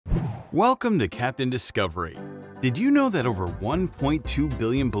Welcome to Captain Discovery. Did you know that over 1.2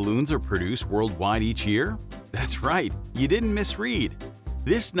 billion balloons are produced worldwide each year? That's right, you didn't misread.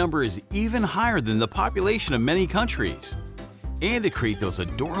 This number is even higher than the population of many countries. And to create those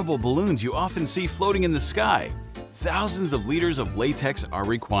adorable balloons you often see floating in the sky, thousands of liters of latex are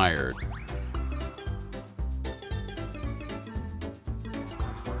required.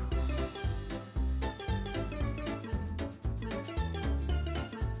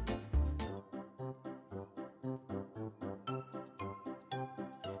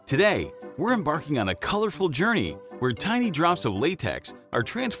 Today, we're embarking on a colorful journey where tiny drops of latex are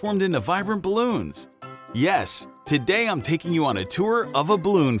transformed into vibrant balloons. Yes, today I'm taking you on a tour of a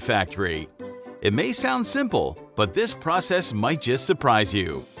balloon factory. It may sound simple, but this process might just surprise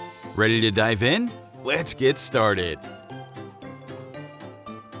you. Ready to dive in? Let's get started.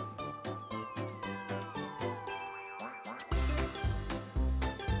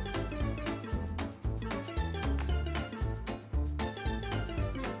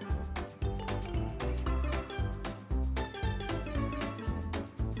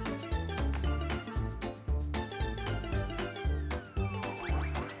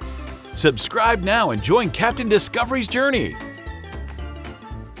 Subscribe now and join Captain Discovery's journey.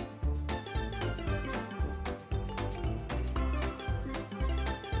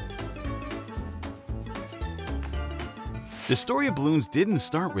 The story of balloons didn't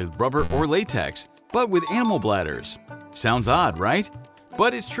start with rubber or latex, but with animal bladders. Sounds odd, right?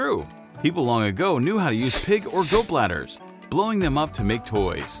 But it's true. People long ago knew how to use pig or goat bladders, blowing them up to make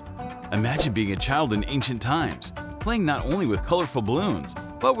toys. Imagine being a child in ancient times, playing not only with colorful balloons,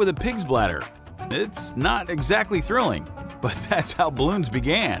 but with a pig's bladder. It's not exactly thrilling, but that's how balloons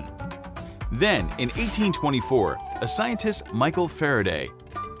began. Then, in 1824, a scientist, Michael Faraday,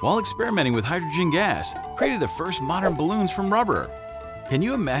 while experimenting with hydrogen gas, created the first modern balloons from rubber. Can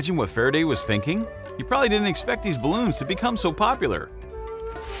you imagine what Faraday was thinking? He probably didn't expect these balloons to become so popular.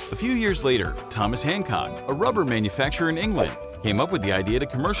 A few years later, Thomas Hancock, a rubber manufacturer in England, came up with the idea to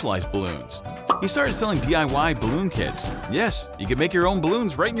commercialize balloons. He started selling DIY balloon kits. Yes, you can make your own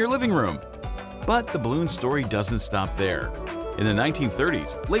balloons right in your living room. But the balloon story doesn't stop there. In the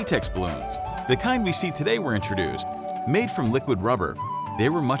 1930s, latex balloons, the kind we see today, were introduced. Made from liquid rubber, they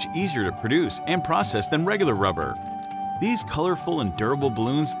were much easier to produce and process than regular rubber. These colorful and durable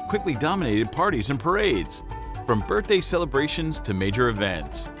balloons quickly dominated parties and parades, from birthday celebrations to major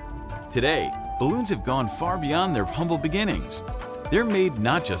events. Today, balloons have gone far beyond their humble beginnings. They're made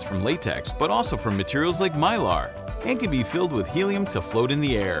not just from latex, but also from materials like mylar, and can be filled with helium to float in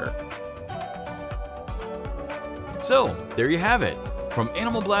the air. So, there you have it. From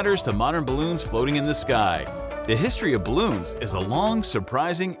animal bladders to modern balloons floating in the sky, the history of balloons is a long,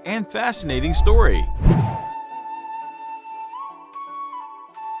 surprising, and fascinating story.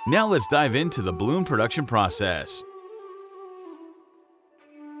 Now let's dive into the balloon production process.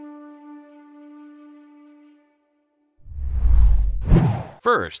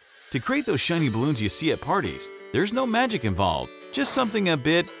 First, to create those shiny balloons you see at parties, there's no magic involved, just something a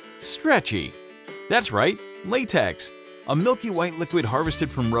bit stretchy. That's right, latex, a milky white liquid harvested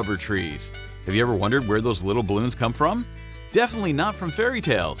from rubber trees. Have you ever wondered where those little balloons come from? Definitely not from fairy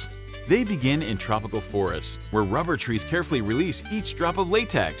tales. They begin in tropical forests, where rubber trees carefully release each drop of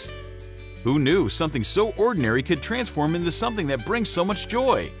latex. Who knew something so ordinary could transform into something that brings so much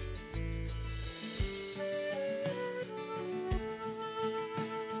joy?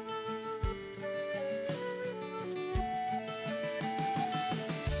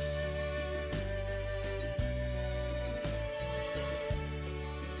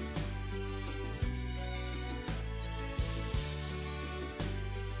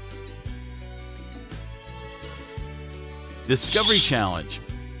 Discovery Challenge.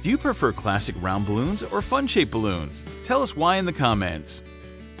 Do you prefer classic round balloons or fun-shaped balloons? Tell us why in the comments.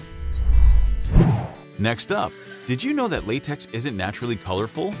 Next up, did you know that latex isn't naturally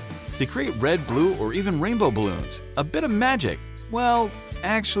colorful? To create red, blue, or even rainbow balloons, a bit of magic, well,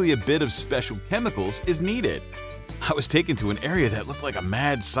 actually a bit of special chemicals is needed. I was taken to an area that looked like a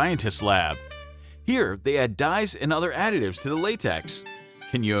mad scientist lab. Here, they add dyes and other additives to the latex.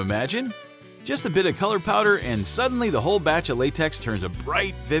 Can you imagine? Just a bit of color powder and suddenly the whole batch of latex turns a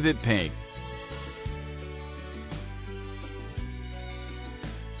bright, vivid pink.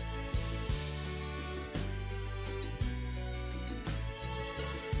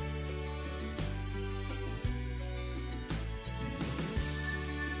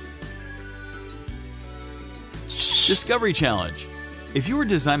 Discovery Challenge. If you were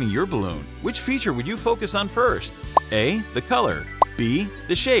designing your balloon, which feature would you focus on first? A. The color. B.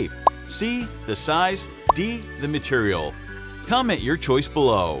 The shape. C. The size. D. The material. Comment your choice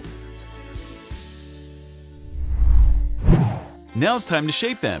below. Now it's time to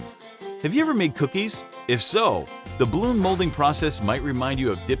shape them. Have you ever made cookies? If so, the balloon molding process might remind you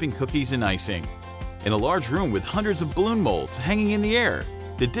of dipping cookies in icing. In a large room with hundreds of balloon molds hanging in the air,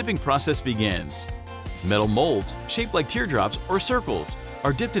 the dipping process begins. Metal molds, shaped like teardrops or circles,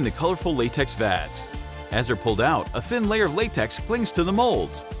 are dipped into colorful latex vats. As they're pulled out, a thin layer of latex clings to the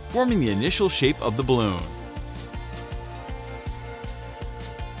molds, forming the initial shape of the balloon.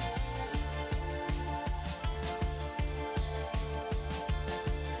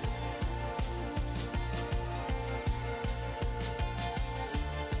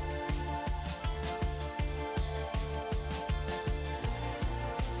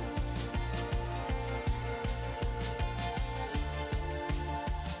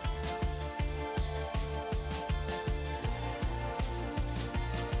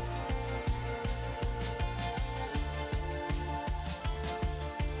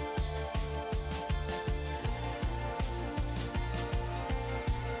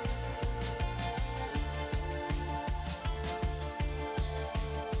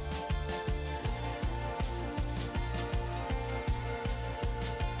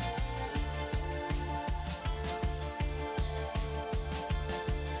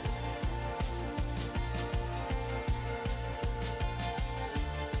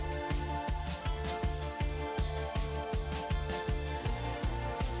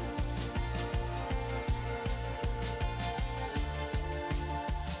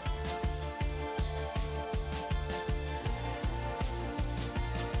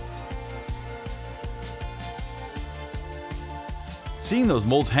 Seeing those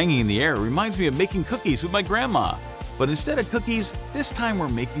molds hanging in the air reminds me of making cookies with my grandma. But instead of cookies, this time we're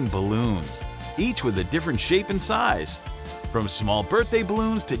making balloons, each with a different shape and size. From small birthday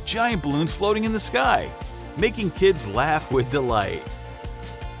balloons to giant balloons floating in the sky, making kids laugh with delight.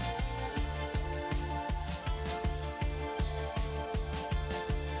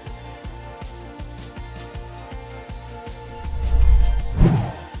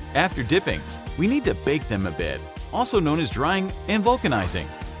 After dipping, we need to bake them a bit, also known as drying and vulcanizing.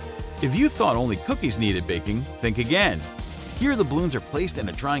 If you thought only cookies needed baking, think again. Here the balloons are placed in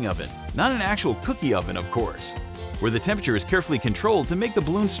a drying oven, not an actual cookie oven of course, where the temperature is carefully controlled to make the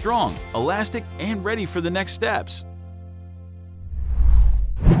balloons strong, elastic, and ready for the next steps.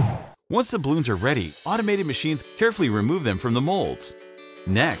 Once the balloons are ready, automated machines carefully remove them from the molds.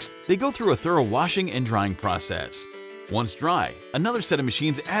 Next, they go through a thorough washing and drying process. Once dry, another set of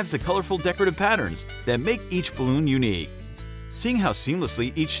machines adds the colorful decorative patterns that make each balloon unique. Seeing how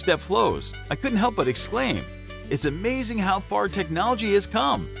seamlessly each step flows, I couldn't help but exclaim, "It's amazing how far technology has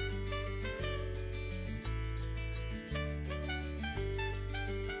come!"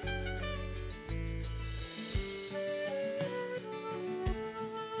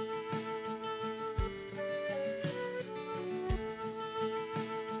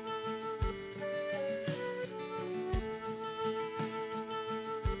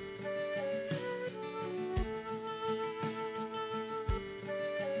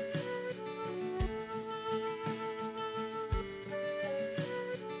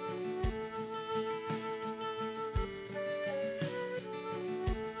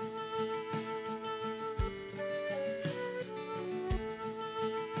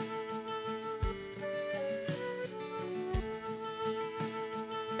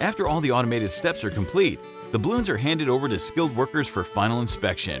 After all the automated steps are complete, the balloons are handed over to skilled workers for final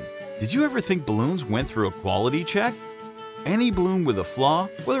inspection. Did you ever think balloons went through a quality check? Any balloon with a flaw,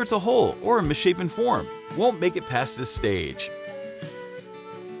 whether it's a hole or a misshapen form, won't make it past this stage.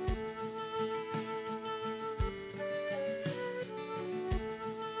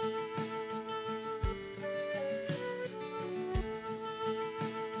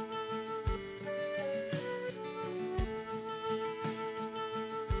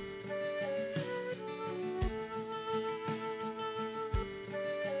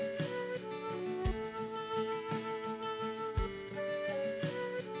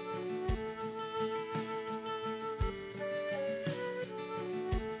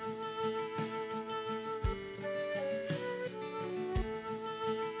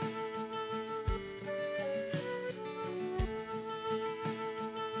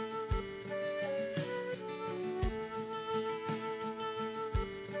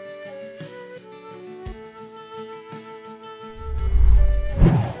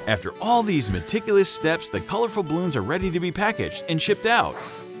 After all these meticulous steps, the colorful balloons are ready to be packaged and shipped out.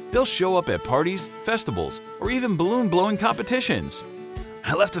 They'll show up at parties, festivals, or even balloon blowing competitions.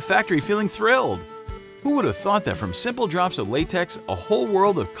 I left the factory feeling thrilled. Who would have thought that from simple drops of latex, a whole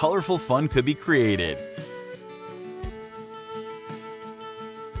world of colorful fun could be created?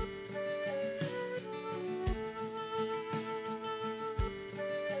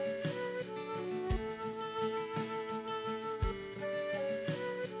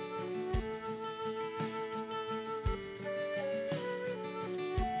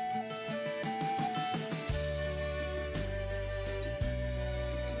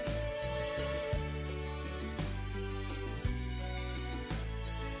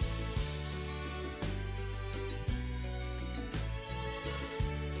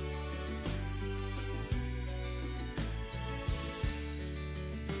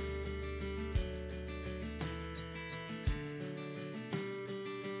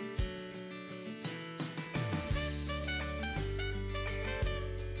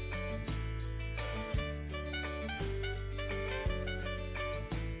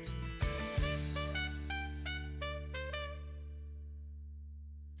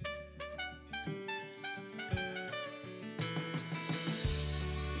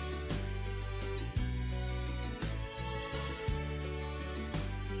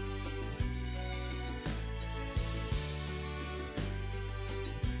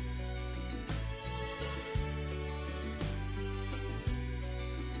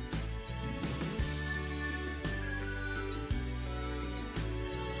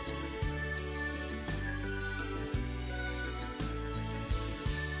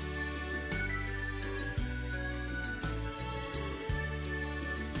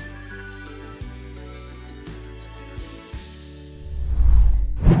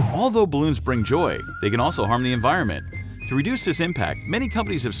 Although balloons bring joy, they can also harm the environment. To reduce this impact, many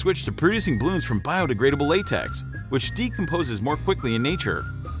companies have switched to producing balloons from biodegradable latex, which decomposes more quickly in nature.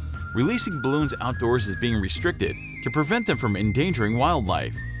 Releasing balloons outdoors is being restricted to prevent them from endangering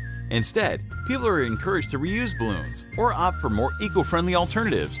wildlife. Instead, people are encouraged to reuse balloons or opt for more eco-friendly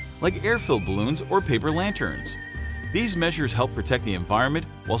alternatives like air-filled balloons or paper lanterns. These measures help protect the environment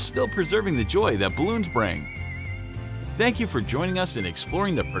while still preserving the joy that balloons bring. Thank you for joining us in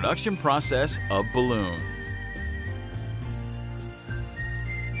exploring the production process of balloons.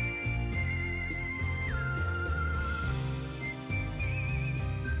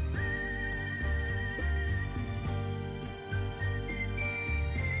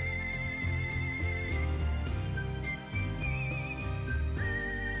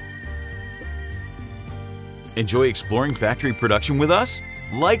 Enjoy exploring factory production with us?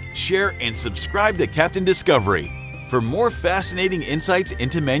 Like, share, and subscribe to Captain Discovery for more fascinating insights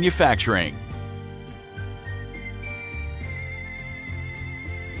into manufacturing.